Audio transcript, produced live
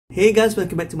Hey guys,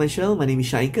 welcome back to my channel. My name is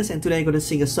Shah Incas and today I'm going to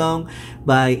sing a song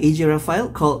by Aj Rafael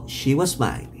called She Was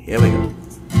Mine. Here we go.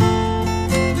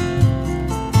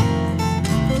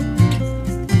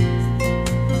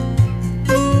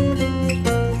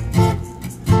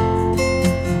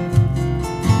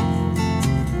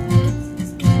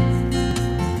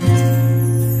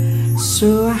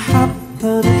 So I hop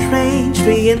on a train,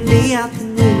 3 in the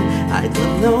afternoon. I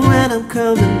don't know when I'm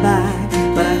coming back,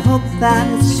 but I hope that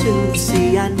it's soon.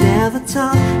 See, I never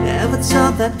thought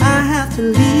that I have to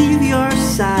leave your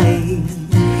side,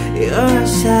 your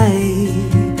side.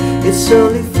 It's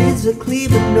only physically,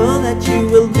 but know that you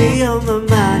will be on my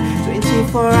mind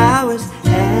 24 hours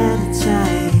at a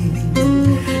time.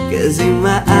 'Cause in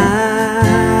my eye,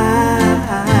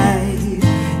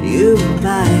 you are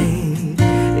mine,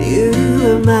 you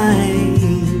are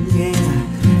mine, yeah.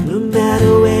 No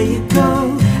matter where you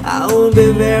go, I won't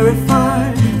be very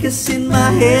far, 'cause in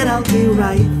my head I'll be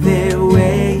right there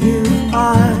where you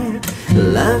are.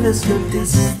 Love has no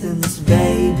distance,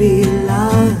 baby,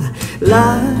 love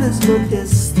has no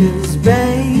distance,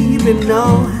 baby,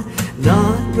 no,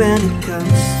 not when it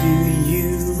comes to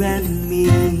you and me.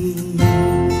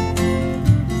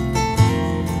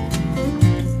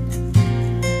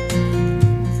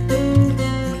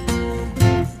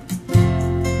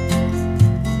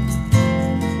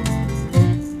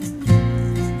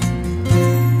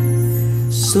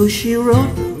 So she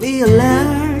wrote me a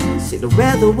letter, said the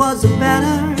weather wasn't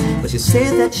better, but she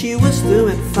said that she was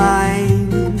doing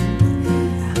fine.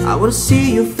 I wanna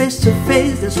see you face to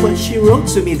face, that's what she wrote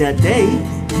to me that day,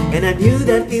 and I knew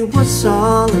that it was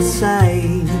all a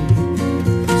sign.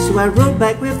 So I wrote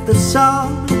back with the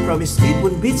song, promised it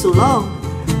wouldn't be too long.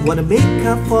 Wanna make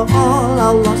up for all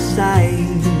our lost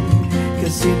time,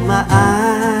 'cause in my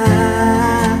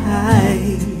eye,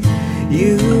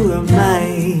 you are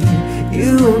mine,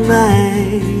 you are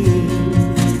mine.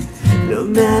 No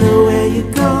matter where you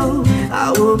go,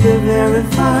 I won't be very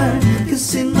far,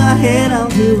 'cause in my head I'll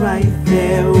be right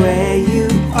there where you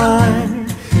are.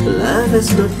 Love has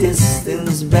no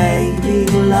distance, baby,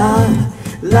 love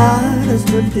has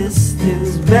no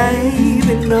distance,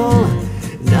 baby, no,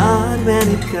 not when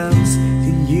it comes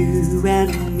to you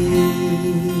and me.